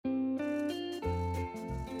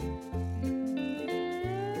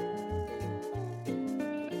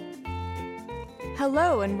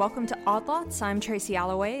Hello and welcome to Odd Lots. I'm Tracy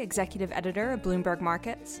Alloway, Executive Editor at Bloomberg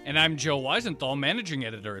Markets. And I'm Joe Weisenthal, Managing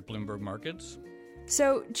Editor at Bloomberg Markets.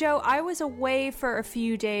 So, Joe, I was away for a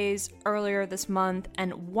few days earlier this month,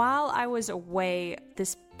 and while I was away,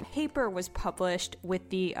 this paper was published with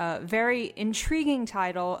the very intriguing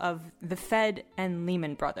title of The Fed and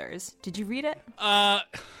Lehman Brothers. Did you read it?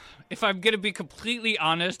 If I'm going to be completely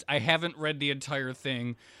honest, I haven't read the entire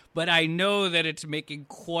thing, but I know that it's making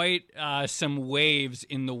quite some waves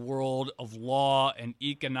in the world of law and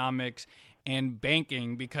economics and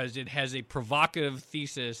banking because it has a provocative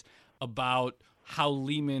thesis about how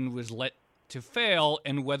Lehman was let to fail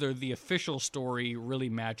and whether the official story really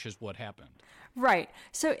matches what happened. Right.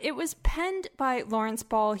 So it was penned by Laurence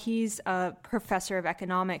Ball. He's a professor of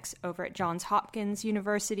economics over at Johns Hopkins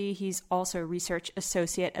University. He's also a research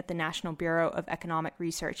associate at the National Bureau of Economic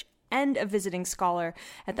Research and a visiting scholar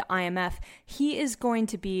at the IMF. He is going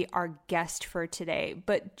to be our guest for today.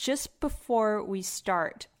 But just before we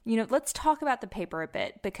start, let's talk about the paper a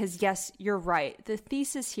bit because, yes, you're right. The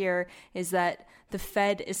thesis here is that the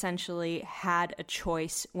Fed essentially had a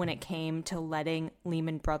choice when it came to letting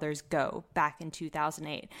Lehman Brothers go back in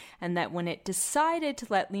 2008, and that when it decided to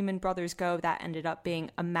let Lehman Brothers go, that ended up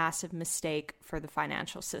being a massive mistake for the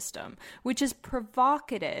financial system, which is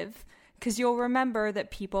provocative because you'll remember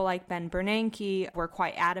that people like Ben Bernanke were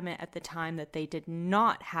quite adamant at the time that they did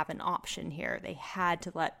not have an option here. They had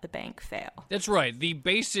to let the bank fail. That's right. The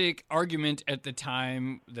basic argument at the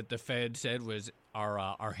time that the Fed said was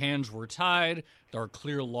our hands were tied. There are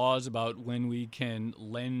clear laws about when we can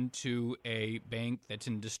lend to a bank that's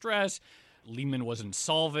in distress. Lehman was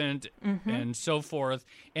insolvent and so forth.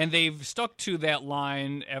 And they've stuck to that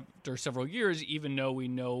line after several years, even though we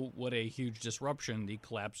know what a huge disruption the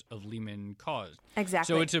collapse of Lehman caused.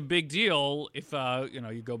 Exactly. So it's a big deal if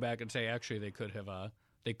you go back and say, actually, they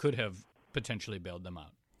could have potentially bailed them out.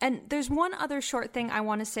 And there's one other short thing I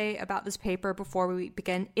want to say about this paper before we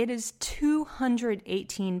begin. It is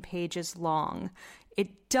 218 pages long.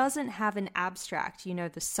 It doesn't have an abstract,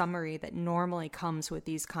 the summary that normally comes with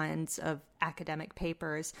these kinds of academic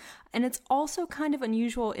papers. And it's also kind of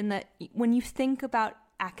unusual in that when you think about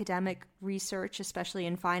academic research, especially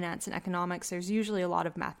in finance and economics, there's usually a lot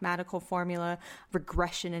of mathematical formula,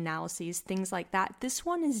 regression analyses, things like that. This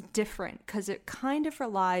one is different because it kind of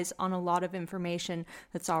relies on a lot of information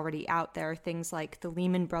that's already out there, things like the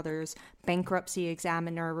Lehman Brothers bankruptcy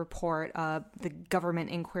examiner report, the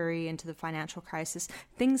government inquiry into the financial crisis,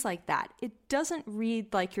 things like that. It doesn't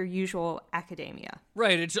read like your usual academia.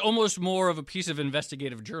 Right. It's almost more of a piece of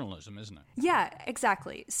investigative journalism, isn't it? Yeah,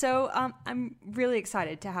 exactly. So I'm really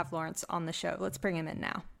excited to have Laurence on the show. Let's bring him in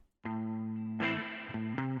now.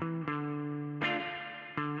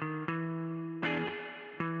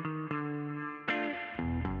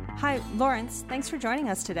 Hi, Laurence. Thanks for joining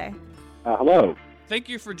us today. Hello. Thank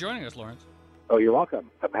you for joining us, Laurence. Oh, you're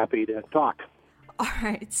welcome. I'm happy to talk. All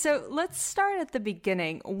right. So let's start at the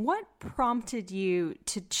beginning. What prompted you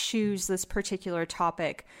to choose this particular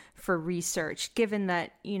topic for research, given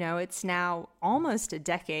that, it's now almost a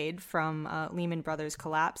decade from Lehman Brothers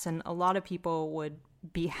collapse, and a lot of people would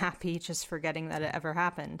be happy just forgetting that it ever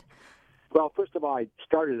happened? Well, first of all, I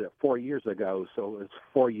started it 4 years ago, so it's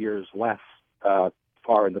 4 years less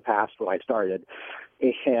far in the past when I started.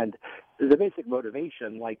 And the basic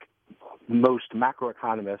motivation, like most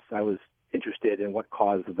macroeconomists, I was interested in what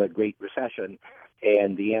caused the Great Recession,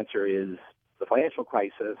 and the answer is the financial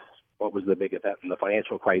crisis. What was the big event in the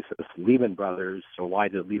financial crisis? Lehman Brothers. So why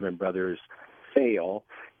did Lehman Brothers fail?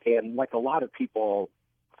 And like a lot of people,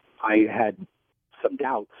 I had some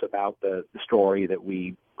doubts about the story that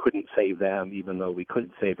we couldn't save them, even though we could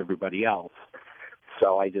save everybody else.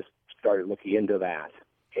 So I just started looking into that.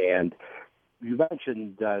 And you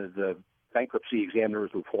mentioned the Bankruptcy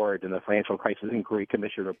Examiner's report and the Financial Crisis Inquiry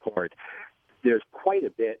Commission report. There's quite a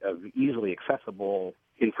bit of easily accessible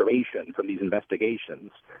information from these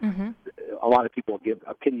investigations. Mm-hmm. A lot of people give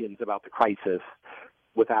opinions about the crisis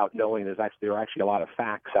without knowing there are actually a lot of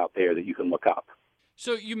facts out there that you can look up.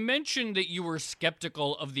 So you mentioned that you were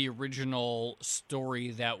skeptical of the original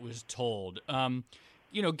story that was told.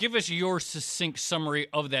 Give us your succinct summary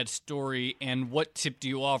of that story and what tipped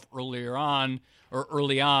you off early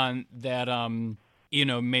on that,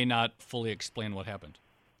 may not fully explain what happened.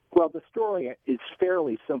 Well, the story is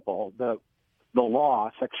fairly simple. The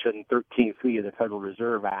law, Section 13.3 of the Federal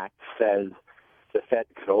Reserve Act, says the Fed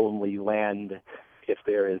can only lend if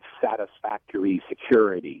there is satisfactory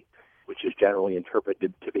security, which is generally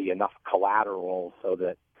interpreted to be enough collateral so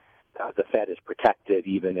that the Fed is protected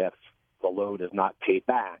even if the loan is not paid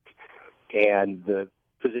back. And the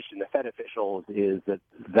position the Fed officials is that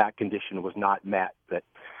that condition was not met, that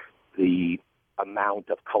the amount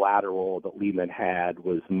of collateral that Lehman had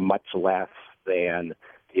was much less than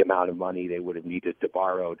the amount of money they would have needed to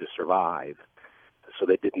borrow to survive. So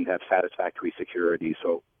they didn't have satisfactory security,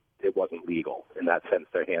 so it wasn't legal. In that sense,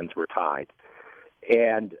 their hands were tied.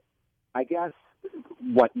 And I guess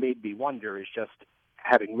what made me wonder is just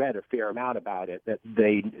having read a fair amount about it,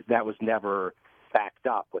 that was never backed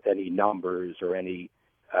up with any numbers or any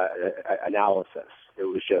analysis. It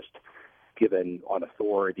was just given on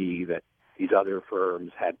authority that these other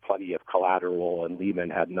firms had plenty of collateral and Lehman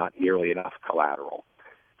had not nearly enough collateral.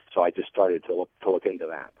 So I just started to look into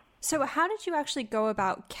that. So how did you actually go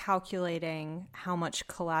about calculating how much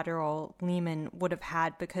collateral Lehman would have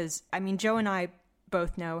had? Because, I mean, Joe and I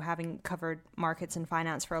both know, having covered markets and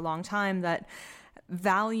finance for a long time, that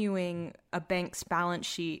valuing a bank's balance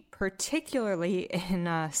sheet, particularly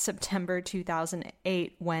in September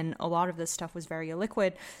 2008, when a lot of this stuff was very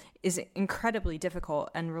illiquid, is incredibly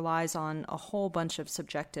difficult and relies on a whole bunch of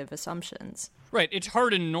subjective assumptions. Right. It's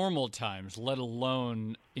hard in normal times, let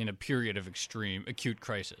alone in a period of extreme acute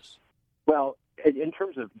crisis. Well, in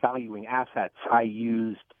terms of valuing assets, I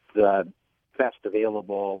used the best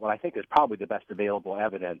available, what I think is probably the best available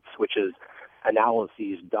evidence, which is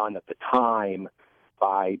analyses done at the time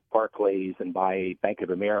by Barclays and by Bank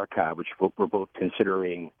of America, which were both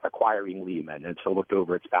considering acquiring Lehman, and so looked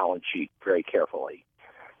over its balance sheet very carefully.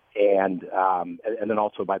 And then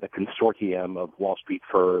also by the consortium of Wall Street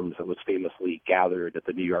firms that was famously gathered at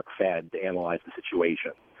the New York Fed to analyze the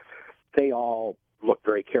situation. They all looked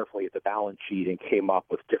very carefully at the balance sheet and came up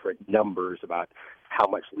with different numbers about how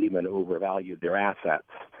much Lehman overvalued their assets.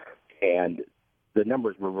 And the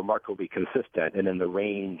numbers were remarkably consistent and in the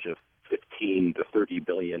range of $15 to $30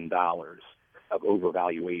 billion of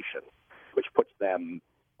overvaluation, which puts them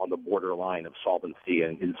on the borderline of solvency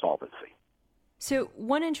and insolvency. So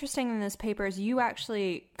one interesting in this paper is you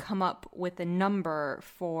actually come up with a number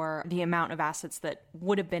for the amount of assets that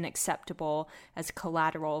would have been acceptable as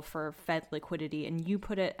collateral for Fed liquidity, and you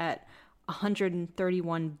put it at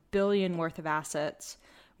 131 billion worth of assets,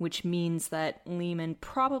 which means that Lehman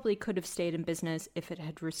probably could have stayed in business if it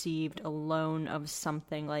had received a loan of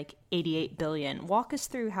something like 88 billion. Walk us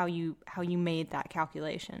through how you made that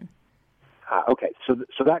calculation. Okay,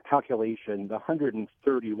 so that calculation, the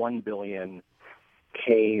 131 billion,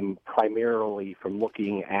 came primarily from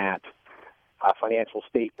looking at a financial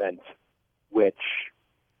statement, which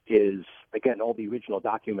is, again, all the original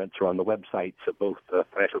documents are on the websites of both the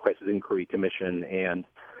Financial Crisis Inquiry Commission and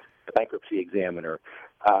the Bankruptcy Examiner.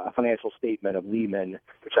 A financial statement of Lehman,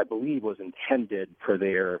 which I believe was intended for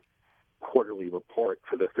their quarterly report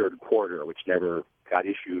for the third quarter, which never got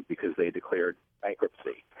issued because they declared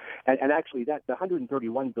bankruptcy. And actually, the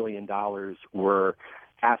 $131 billion were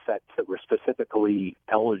assets that were specifically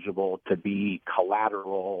eligible to be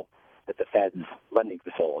collateral at the Fed's lending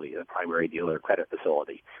facility, the primary dealer credit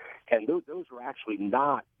facility. And those were actually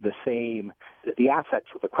not the same. The assets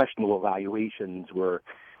with the questionable valuations were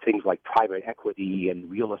things like private equity and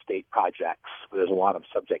real estate projects, where there's a lot of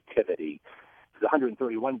subjectivity. The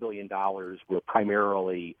 $131 billion were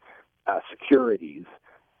primarily securities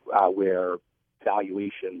where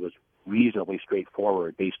valuation was reasonably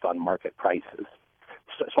straightforward based on market prices.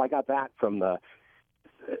 So I got that from the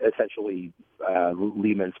essentially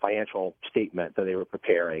Lehman's financial statement that they were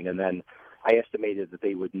preparing, and then I estimated that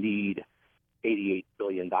they would need $88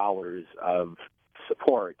 billion of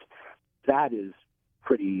support. That is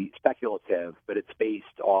pretty speculative, but it's based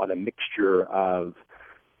on a mixture of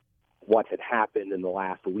what had happened in the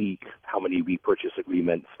last week, how many repurchase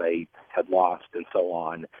agreements they had lost, and so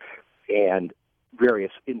on, and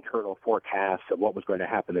various internal forecasts of what was going to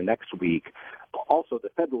happen the next week. Also, the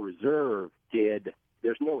Federal Reserve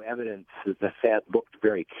there's no evidence that the Fed looked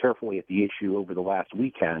very carefully at the issue over the last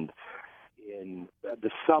weekend. In the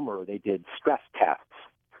summer, they did stress tests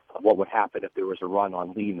of what would happen if there was a run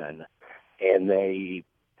on Lehman, and they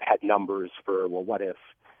had numbers for, well, what if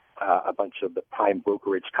a bunch of the prime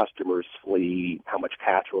brokerage customers flee? How much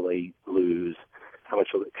cash will they lose? How much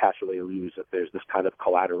cash will they lose if there's this kind of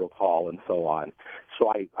collateral call, and so on?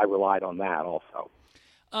 So I relied on that also.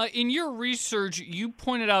 In your research, you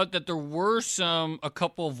pointed out that there were a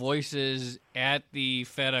couple of voices at the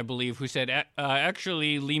Fed, I believe, who said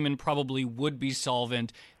actually Lehman probably would be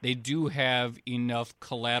solvent. They do have enough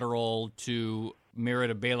collateral to merit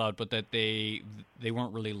a bailout, but that they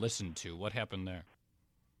weren't really listened to. What happened there?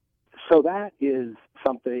 So that is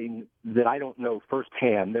something that I don't know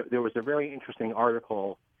firsthand. There was a very interesting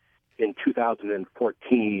article in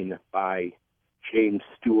 2014 by James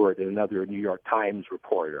Stewart and another New York Times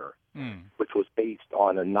reporter, which was based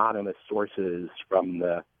on anonymous sources from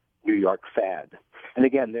the New York Fed. And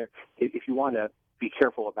again, if you want to be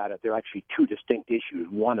careful about it, there are actually two distinct issues.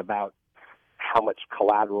 One about how much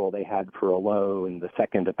collateral they had for a loan, the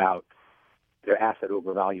second about their asset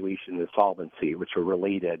overvaluation and solvency, which are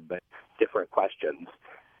related but different questions.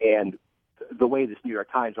 And the way this New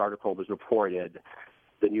York Times article was reported,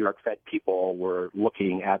 the New York Fed people were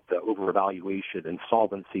looking at the overvaluation and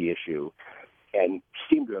solvency issue and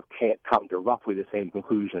seemed to have come to roughly the same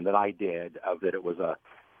conclusion that I did, of that it was a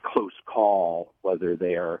close call whether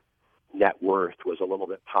their net worth was a little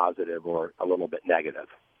bit positive or a little bit negative.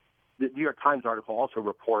 The New York Times article also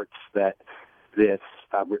reports that this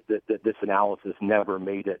analysis never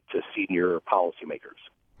made it to senior policymakers.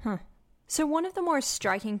 Huh. So one of the more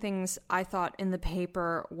striking things I thought in the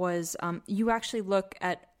paper was you actually look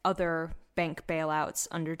at other bank bailouts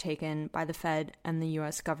undertaken by the Fed and the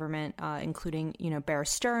U.S. government, including, Bear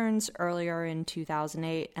Stearns earlier in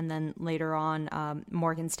 2008, and then later on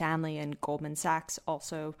Morgan Stanley and Goldman Sachs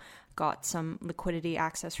also got some liquidity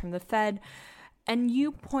access from the Fed. And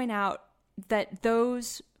you point out that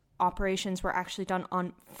those operations were actually done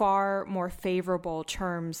on far more favorable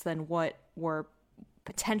terms than what were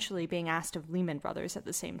potentially being asked of Lehman Brothers at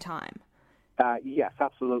the same time. Yes,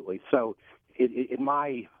 absolutely. So in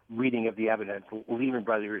my reading of the evidence, Lehman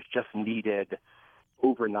Brothers just needed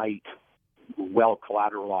overnight,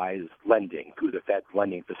 well-collateralized lending through the Fed's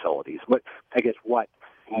lending facilities. What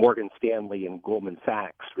Morgan Stanley and Goldman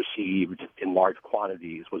Sachs received in large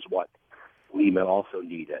quantities was what Lehman also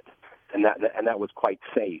needed. And that was quite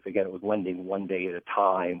safe. Again, it was lending one day at a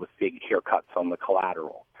time with big haircuts on the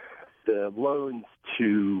collateral. The loans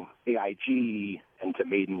to AIG and to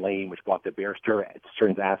Maiden Lane, which bought the Bear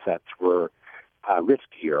Stearns assets, were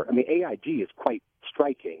riskier. I mean, AIG is quite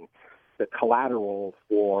striking. The collateral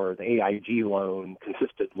for the AIG loan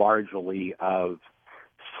consisted largely of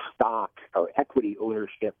stock or equity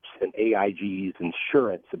ownerships in AIG's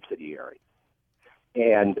insurance subsidiary.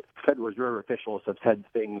 And Federal Reserve officials have said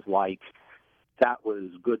things like, that was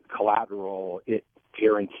good collateral. It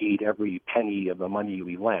guaranteed every penny of the money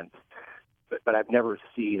we lent. But I've never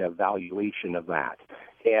seen a valuation of that.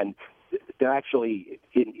 And they're actually,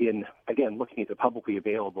 again, looking at the publicly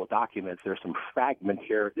available documents, there's some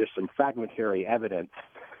fragmentary evidence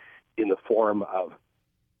in the form of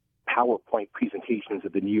PowerPoint presentations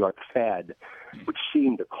of the New York Fed, which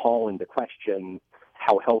seem to call into question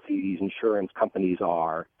how healthy these insurance companies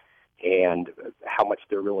are and how much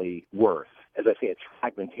they're really worth. As I say, it's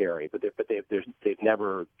fragmentary, but they've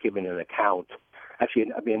never given an account.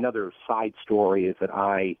 Actually, another side story is that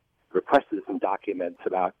I requested some documents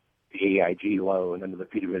about the AIG loan under the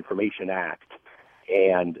Freedom of Information Act,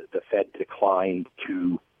 and the Fed declined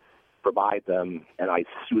to provide them, and I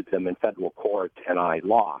sued them in federal court, and I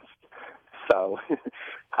lost. So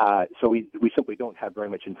we simply don't have very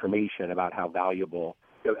much information about how valuable.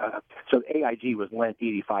 So AIG was lent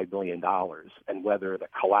 $85 billion, and whether the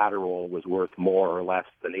collateral was worth more or less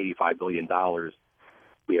than $85 billion,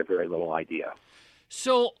 we have very little idea.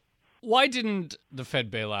 So why didn't the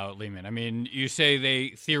Fed bail out Lehman? I mean, you say they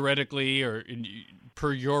theoretically, or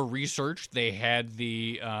per your research, they had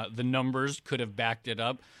the numbers, could have backed it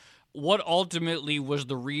up. What ultimately was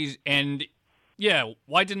the reason? And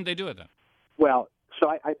why didn't they do it then? Well, so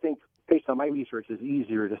I think based on my research, it's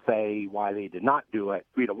easier to say why they did not do it.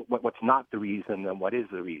 What's not the reason and what is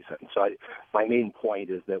the reason. So my main point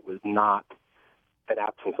is that it was not an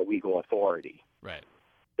absence of legal authority. Right.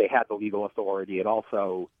 They had the legal authority, and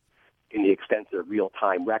also in the extensive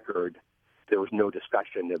real-time record, there was no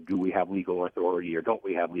discussion of do we have legal authority or don't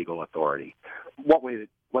we have legal authority.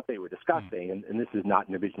 What they were discussing, and this is not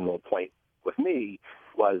an original point with me,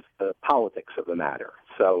 was the politics of the matter.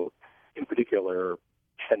 So in particular,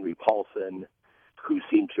 Henry Paulson, who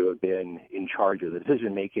seemed to have been in charge of the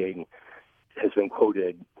decision-making, has been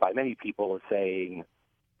quoted by many people as saying,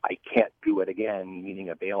 I can't do it again, meaning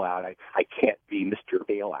a bailout. I can't be Mr.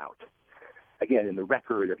 Bailout. Again, in the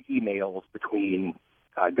record of emails between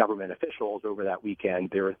government officials over that weekend,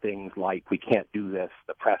 there are things like, we can't do this,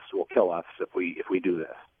 the press will kill us if we do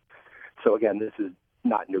this. So again, this is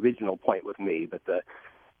not an original point with me, but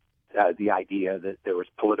the idea that there was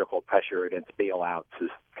political pressure against bailouts is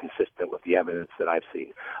consistent with the evidence that I've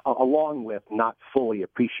seen, along with not fully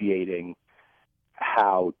appreciating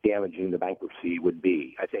how damaging the bankruptcy would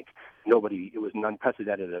be. I think it was an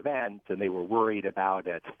unprecedented event, and they were worried about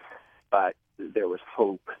it, but there was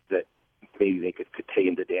hope that maybe they could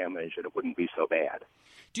contain the damage and it wouldn't be so bad.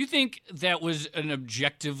 Do you think that was an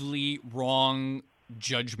objectively wrong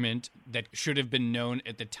judgment that should have been known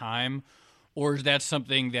at the time? Or is that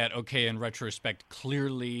something that, okay, in retrospect,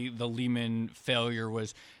 clearly the Lehman failure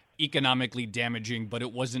was economically damaging, but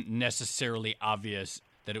it wasn't necessarily obvious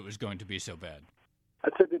that it was going to be so bad?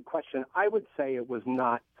 That's a good question. I would say it was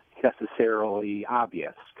not necessarily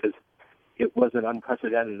obvious because it was an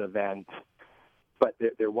unprecedented event, but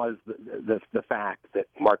there was the fact that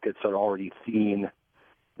markets had already seen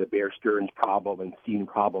the Bear Stearns problem and seen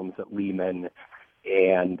problems at Lehman,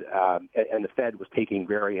 and the Fed was taking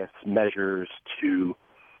various measures to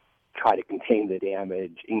try to contain the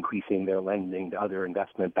damage, increasing their lending to other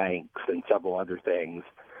investment banks and several other things.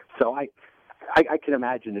 So I can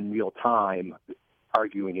imagine in real time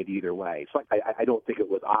arguing it either way. So I don't think it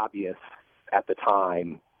was obvious at the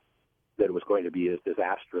time that it was going to be as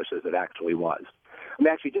disastrous as it actually was. I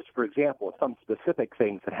mean, actually, just for example, some specific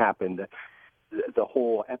things that happened, the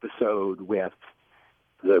whole episode with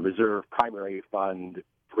the reserve primary fund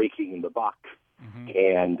breaking the buck,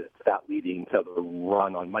 and that leading to the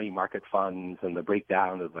run on money market funds and the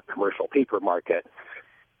breakdown of the commercial paper market,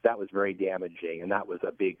 that was very damaging, and that was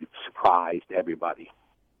a big surprise to everybody.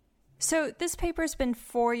 So this paper's been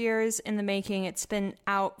 4 years in the making. It's been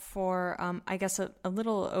out for, I guess, a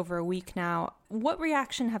little over a week now. What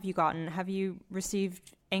reaction have you gotten? Have you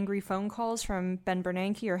received angry phone calls from Ben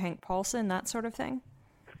Bernanke or Hank Paulson, that sort of thing?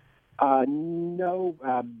 No.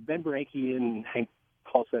 Ben Bernanke and Hank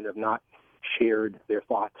Paulson have not shared their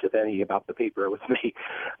thoughts, if any, about the paper with me.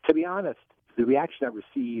 To be honest, the reaction I've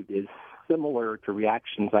received is similar to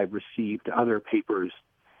reactions I've received to other papers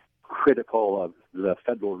critical of the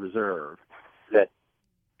Federal Reserve, that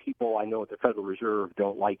people I know at the Federal Reserve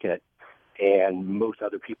don't like it, and most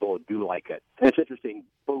other people do like it. And it's interesting,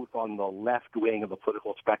 both on the left wing of the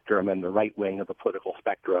political spectrum and the right wing of the political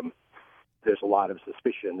spectrum, there's a lot of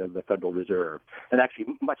suspicion of the Federal Reserve. And actually,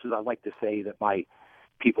 much as I like to say that my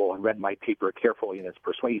people have read my paper carefully and it's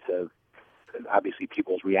persuasive, obviously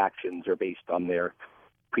people's reactions are based on their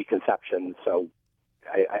preconceptions. So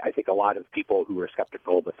I think a lot of people who are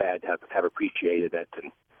skeptical of the Fed have appreciated it,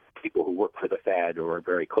 and people who work for the Fed or are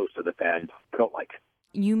very close to the Fed don't like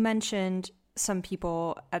it. You mentioned some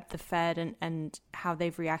people at the Fed and how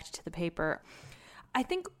they've reacted to the paper. I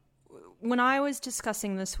think when I was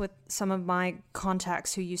discussing this with some of my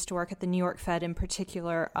contacts who used to work at the New York Fed in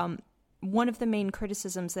particular, one of the main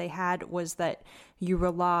criticisms they had was that you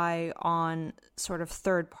rely on sort of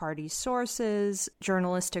third-party sources,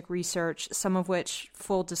 journalistic research, some of which,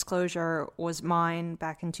 full disclosure, was mine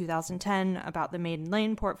back in 2010 about the Maiden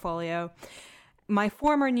Lane portfolio. My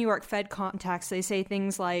former New York Fed contacts, they say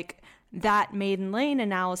things like that Maiden Lane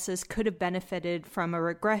analysis could have benefited from a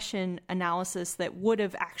regression analysis that would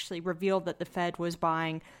have actually revealed that the Fed was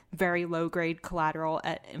buying very low-grade collateral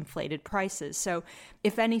at inflated prices. So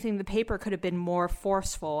if anything, the paper could have been more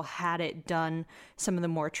forceful had it done some of the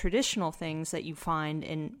more traditional things that you find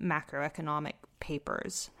in macroeconomic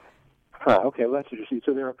papers. Okay, well, that's interesting.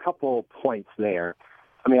 So there are a couple points there.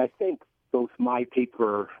 I mean, I think both my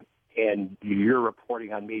paper and your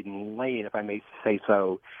reporting on Maiden Lane, if I may say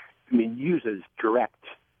so, I mean, uses direct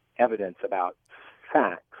evidence about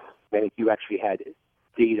facts. I think you actually had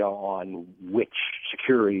data on which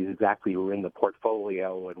securities exactly were in the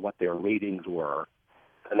portfolio and what their ratings were,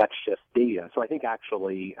 and that's just data. So I think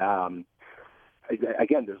actually,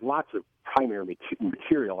 again, there's lots of primary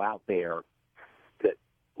material out there that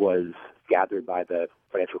was gathered by the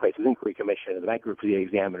Financial Crisis Inquiry Commission and the Bankruptcy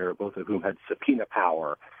Examiner, both of whom had subpoena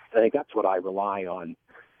power. And I think that's what I rely on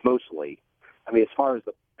mostly. I mean, as far as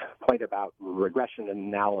the point about regression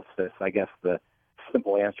analysis, I guess the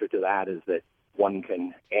simple answer to that is that one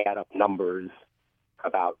can add up numbers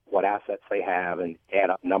about what assets they have and add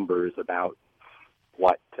up numbers about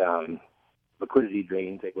what liquidity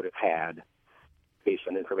drains they would have had based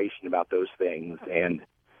on information about those things. And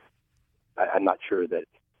I'm not sure that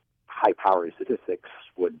high-powered statistics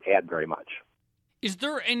would add very much. Is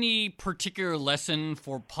there any particular lesson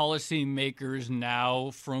for policymakers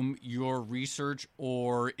now from your research,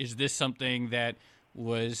 or is this something that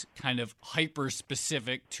was kind of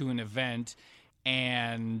hyper-specific to an event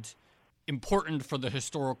and important for the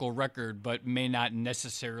historical record, but may not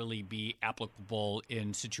necessarily be applicable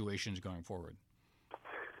in situations going forward?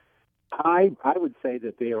 I would say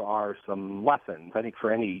that there are some lessons. I think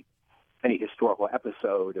for any historical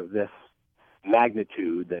episode of this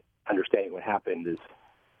magnitude, that understanding what happened is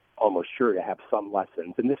almost sure to have some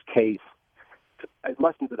lessons. In this case,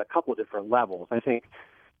 lessons at a couple of different levels. I think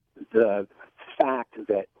the fact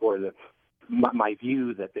that, or my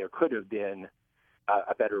view that there could have been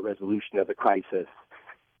a better resolution of the crisis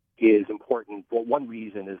is important. Well, one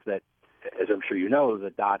reason is that, as I'm sure you know,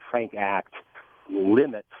 the Dodd-Frank Act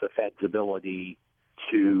limits the Fed's ability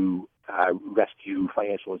to rescue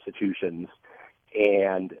financial institutions.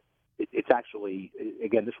 And it's actually,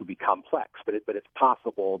 again, this would be complex, but it's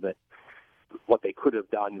possible that what they could have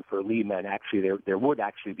done for Lehman, actually, there would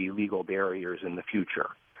actually be legal barriers in the future.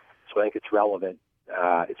 So I think it's relevant.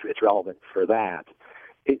 It's relevant for that.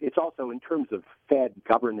 It's also, in terms of Fed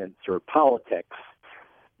governance or politics,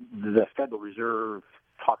 the Federal Reserve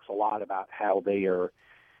talks a lot about how they are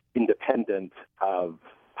independent of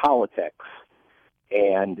politics.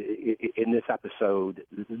 And in this episode,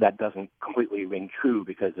 that doesn't completely ring true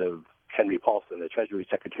because of Henry Paulson, the Treasury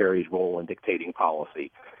Secretary's role in dictating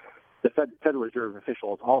policy. The Federal Reserve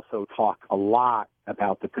officials also talk a lot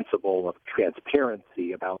about the principle of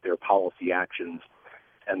transparency about their policy actions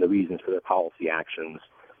and the reasons for their policy actions.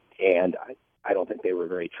 And I don't think they were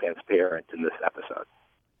very transparent in this episode.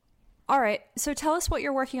 All right. So tell us what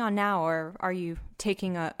you're working on now, or are you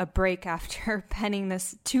taking a break after penning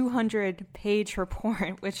this 200-page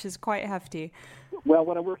report, which is quite hefty? Well,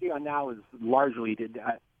 what I'm working on now is largely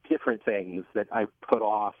different things that I've put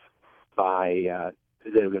off that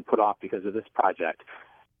have been put off because of this project.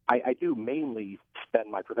 I do mainly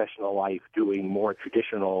spend my professional life doing more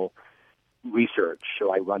traditional research.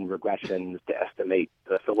 So I run regressions to estimate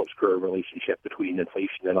the Phillips curve relationship between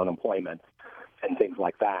inflation and unemployment and things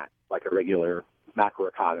like that, like a regular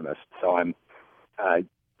macroeconomist. So I'm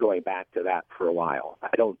going back to that for a while.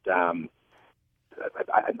 I'm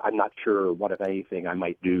not sure what, if anything, I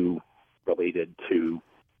might do related to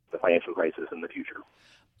the financial crisis in the future.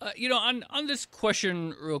 On this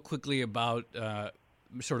question real quickly about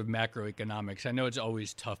sort of macroeconomics, I know it's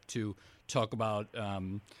always tough to talk about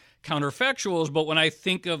counterfactuals, but when I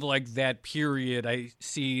think of like that period, I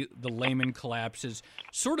see the Lehman collapse as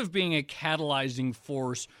sort of being a catalyzing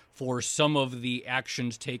force for some of the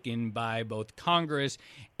actions taken by both Congress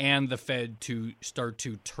and the Fed to start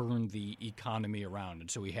to turn the economy around.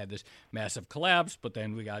 And so we had this massive collapse, but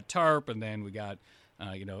then we got TARP, and then we got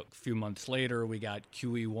a few months later, we got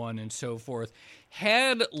QE1 and so forth.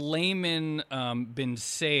 Had Lehman been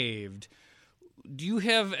saved, do you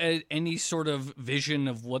have any sort of vision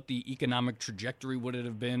of what the economic trajectory would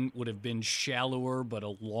have been? Would have been shallower but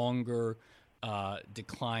a longer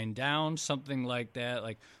decline down, something like that?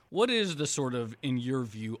 Like, what is the sort of, in your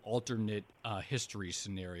view, alternate history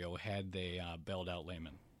scenario had they bailed out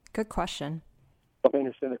Lehman? Good question. If I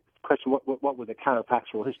understand the question, what would the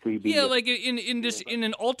counterfactual history be? Yeah, like in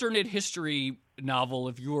an alternate history novel,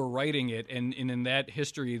 if you were writing it, and in that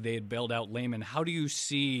history they had bailed out Lehman, how do you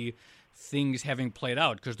see things having played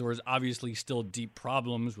out? Because there was obviously still deep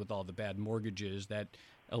problems with all the bad mortgages that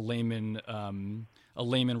a Lehman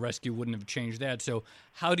rescue wouldn't have changed that. So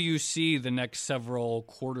how do you see the next several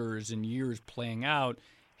quarters and years playing out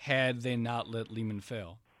had they not let Lehman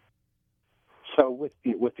fail? So with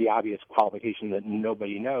the obvious qualification that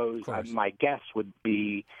nobody knows, my guess would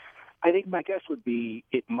be it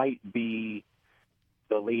might be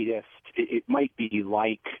the latest. It might be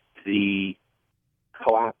like the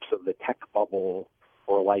collapse of the tech bubble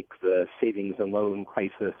or like the savings and loan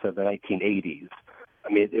crisis of the 1980s.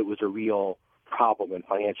 I mean, it was a real problem in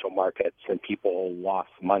financial markets and people lost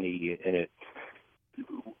money, and it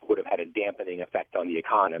would have had a dampening effect on the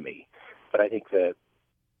economy. But I think the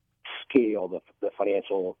scale, the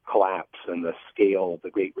financial collapse and the scale of the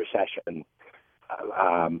Great Recession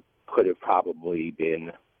could have probably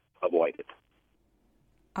been avoided.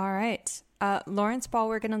 All right. Laurence Ball,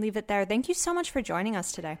 we're going to leave it there. Thank you so much for joining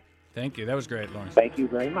us today. Thank you. That was great, Laurence. Thank you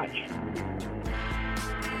very much.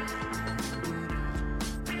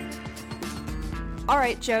 All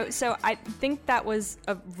right, Joe. So I think that was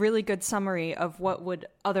a really good summary of what would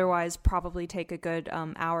otherwise probably take a good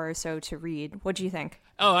hour or so to read. What do you think?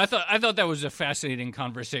 Oh, I thought that was a fascinating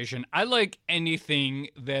conversation. I like anything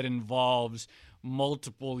that involves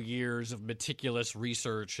multiple years of meticulous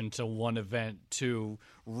research into one event to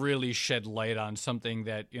really shed light on something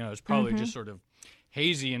that, is probably just sort of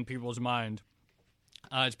hazy in people's mind.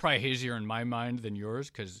 It's probably hazier in my mind than yours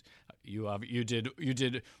because you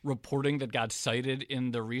did reporting that got cited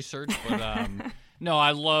in the research. But no,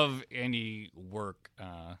 I love any work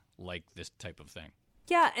like this type of thing.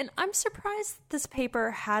 Yeah, and I'm surprised this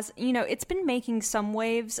paper has, it's been making some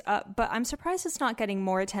waves, but I'm surprised it's not getting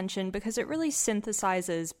more attention because it really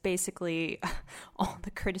synthesizes basically all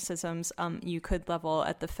the criticisms you could level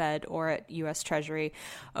at the Fed or at U.S. Treasury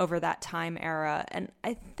over that time era. And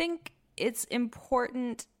I think it's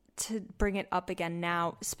important to bring it up again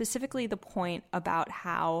now, specifically the point about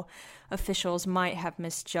how officials might have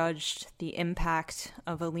misjudged the impact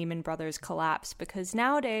of a Lehman Brothers collapse, because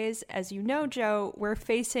nowadays, as you know, Joe, we're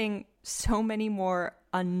facing so many more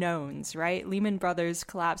unknowns, right? Lehman Brothers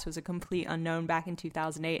collapse was a complete unknown back in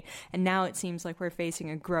 2008, and now it seems like we're facing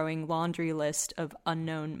a growing laundry list of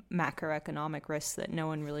unknown macroeconomic risks that no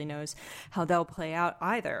one really knows how they'll play out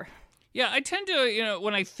either. Yeah, I tend to,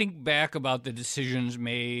 when I think back about the decisions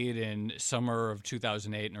made in summer of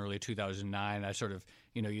 2008 and early 2009, I sort of,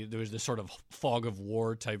 there was this sort of fog of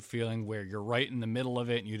war type feeling where you're right in the middle of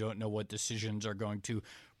it and you don't know what decisions are going to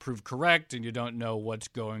prove correct and you don't know what's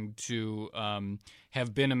going to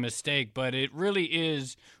have been a mistake. But it really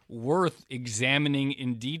is worth examining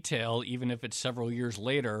in detail, even if it's several years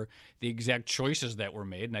later, the exact choices that were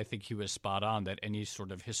made. And I think he was spot on that any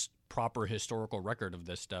sort of proper historical record of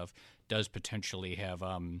this stuff does potentially have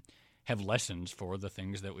lessons for the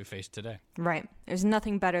things that we face today. Right. There's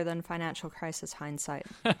nothing better than financial crisis hindsight.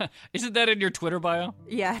 Isn't that in your Twitter bio?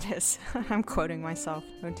 Yeah, it is. I'm quoting myself.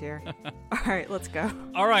 Oh, dear. All right, let's go.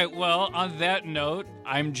 All right. Well, on that note,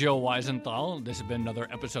 I'm Joe Weisenthal. This has been another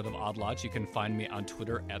episode of Odd Lots. You can find me on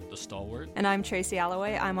Twitter at The Stalwart. And I'm Tracy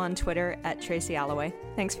Alloway. I'm on Twitter at Tracy Alloway.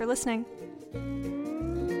 Thanks for listening.